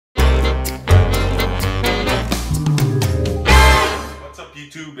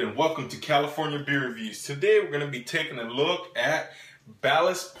YouTube, and welcome to California Beer Reviews. Today we're going to be taking a look at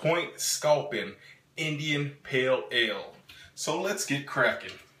Ballast Point Sculpin Indian Pale Ale. So let's get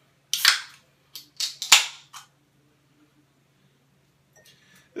cracking.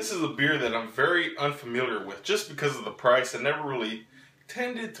 This is a beer that I'm very unfamiliar with just because of the price. I never really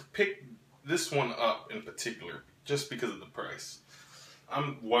tended to pick this one up in particular just because of the price.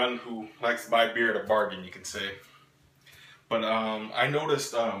 I'm one who likes to buy beer at a bargain, you can say. But I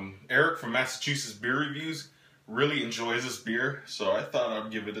noticed Eric from Massachusetts Beer Reviews really enjoys this beer, so I thought I'd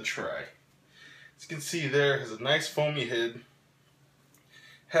give it a try. As you can see there, it has a nice foamy head.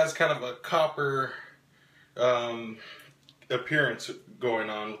 Has kind of a copper appearance going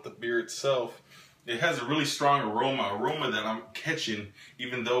on with the beer itself. It has a really strong aroma that I'm catching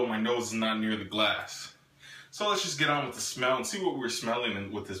even though my nose is not near the glass. So let's just get on with the smell and see what we're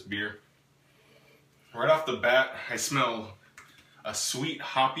smelling with this beer. Right off the bat, I smell a sweet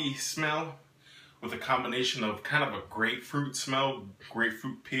hoppy smell with a combination of kind of a grapefruit smell,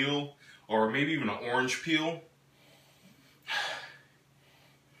 grapefruit peel, or maybe even an orange peel.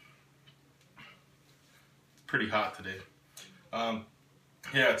 It's pretty hot today.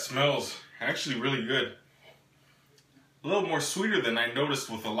 Yeah, it smells actually really good. A little more sweeter than I noticed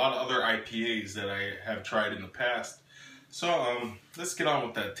with a lot of other IPAs that I have tried in the past. So let's get on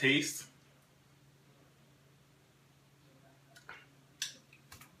with that taste.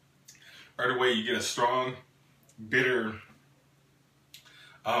 Right away you get a strong, bitter,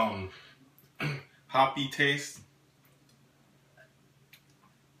 hoppy taste.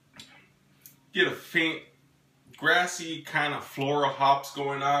 Get a faint, grassy kind of floral hops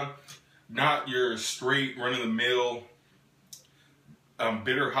going on. Not your straight, run-of-the-mill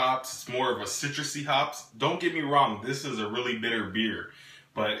bitter hops. It's more of a citrusy hops. Don't get me wrong, this is a really bitter beer,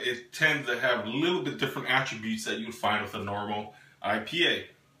 but it tends to have a little bit different attributes that you'd find with a normal IPA.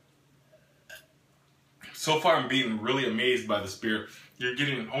 So far, I'm being really amazed by this beer. You're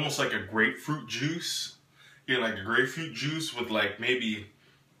getting almost like a grapefruit juice. You're getting like a grapefruit juice with like maybe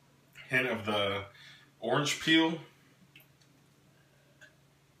a hint of the orange peel.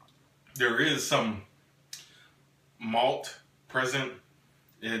 There is some malt present.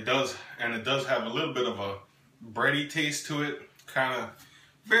 It does have a little bit of a bready taste to it. Kind of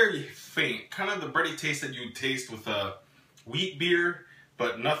very faint. Kind of the bready taste that you would taste with a wheat beer,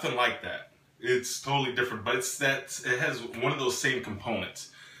 but nothing like that. It's totally different, but it has one of those same components.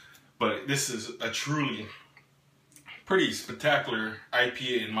 But this is a truly pretty spectacular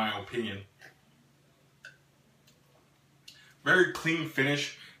IPA in my opinion. Very clean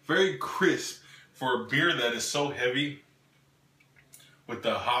finish, very crisp for a beer that is so heavy with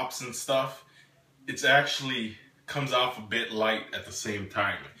the hops and stuff. It's actually comes off a bit light at the same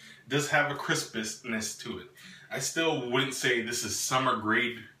time. It does have a crispness to it. I still wouldn't say this is summer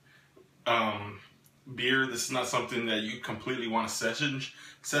grade beer. This is not something that you completely want to session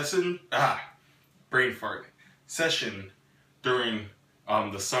during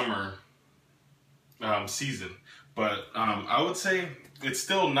the summer season. But I would say it's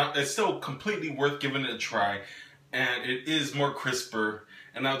still completely worth giving it a try, and it is more crisper.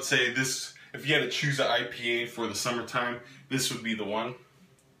 And I would say this, if you had to choose an IPA for the summertime, this would be the one.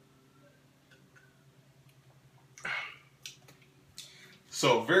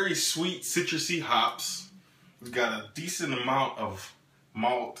 So very sweet, citrusy hops. We've got a decent amount of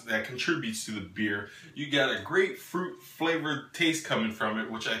malt that contributes to the beer. You got a grapefruit flavored taste coming from it,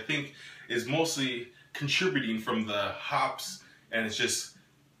 which I think is mostly contributing from the hops, and it's just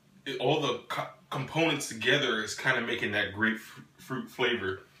all the components together is kind of making that grapefruit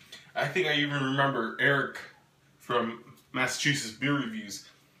flavor. I think I even remember Eric from Massachusetts Beer Reviews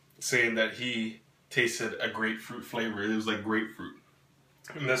saying that he tasted a grapefruit flavor. It was like grapefruit.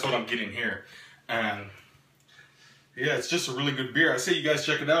 And that's what I'm getting here. And yeah, it's just a really good beer. I say you guys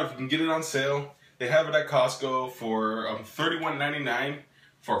check it out if you can get it on sale. They have it at Costco for $31.99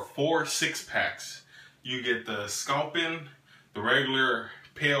 for 4 6-packs. You get the Sculpin, the regular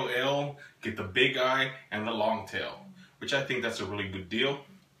Pale Ale, get the Big Eye, and the Long Tail, which I think that's a really good deal.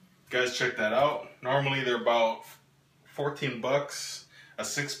 Guys, check that out. Normally they're about 14 bucks a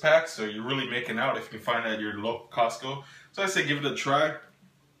 6-pack, so you're really making out if you can find it at your local Costco. So I say give it a try.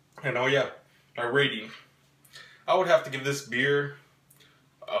 And oh yeah, my rating. I would have to give this beer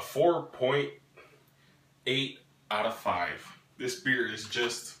a 4.8 out of 5. This beer is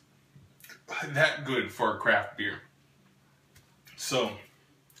just that good for a craft beer. So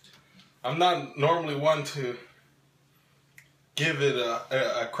I'm not normally one to give it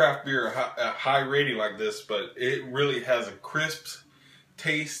a craft beer a high rating like this, but it really has a crisp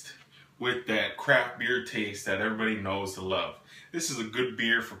taste with that craft beer taste that everybody knows to love. This is a good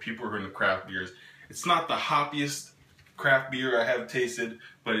beer for people who are into craft beers. It's not the hoppiest craft beer I have tasted,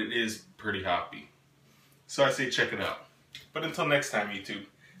 but it is pretty hoppy. So I say check it out. But until next time, YouTube,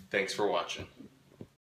 thanks for watching.